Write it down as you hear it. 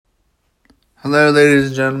Hello, ladies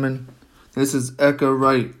and gentlemen. This is Echo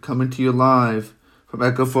Wright coming to you live from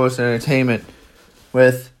Echo Force Entertainment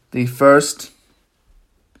with the first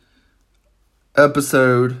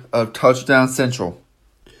episode of Touchdown Central.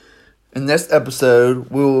 In this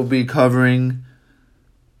episode, we will be covering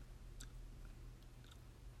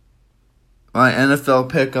my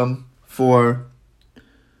NFL pick'em for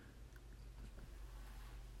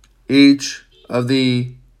each of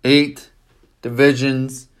the 8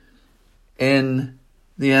 divisions in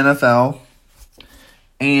the NFL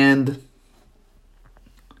and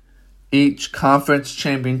each conference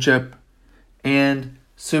championship and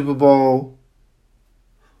Super Bowl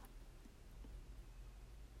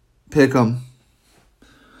pick'em.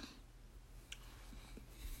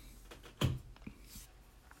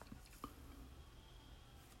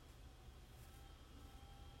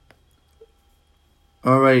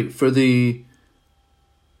 All right, for the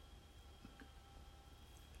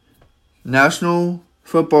National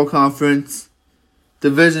Football Conference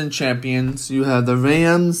division champions, you have the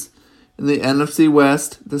Rams in the NFC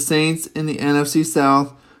West, the Saints in the NFC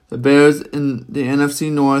South, the Bears in the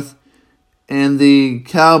NFC North, and the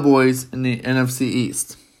Cowboys in the NFC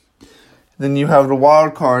East. Then you have the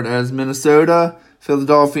wild card as Minnesota,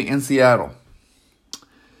 Philadelphia, and Seattle.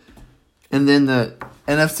 And then the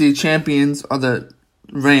NFC champions are the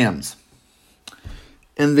Rams.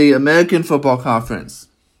 In the American Football Conference,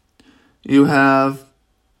 you have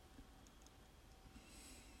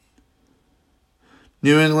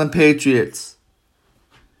New England Patriots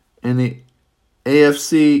in the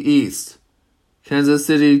AFC East, Kansas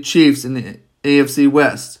City Chiefs in the AFC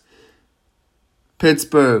West,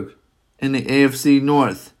 Pittsburgh in the AFC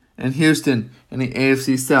North, and Houston in the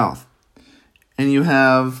AFC South. And you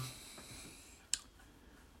have,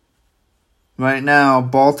 right now,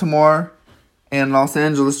 Baltimore and Los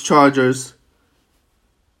Angeles Chargers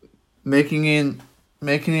making it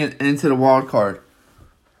into the wild card.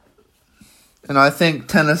 And I think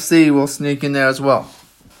Tennessee will sneak in there as well.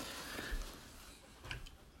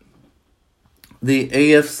 The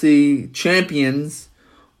AFC champions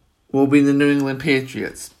will be the New England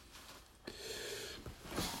Patriots.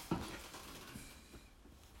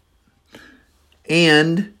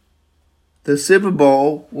 And the Super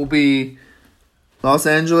Bowl will be Los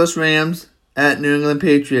Angeles Rams at New England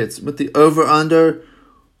Patriots with the over-under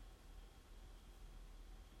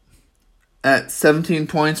at 17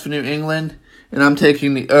 points for New England, and I'm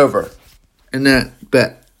taking the over in that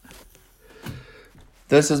bet.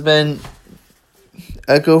 This has been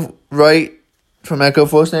Echo Wright from Echo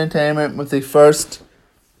Force Entertainment with the first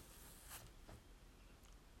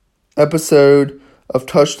episode of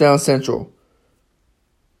Touchdown Central.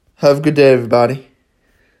 Have a good day, everybody.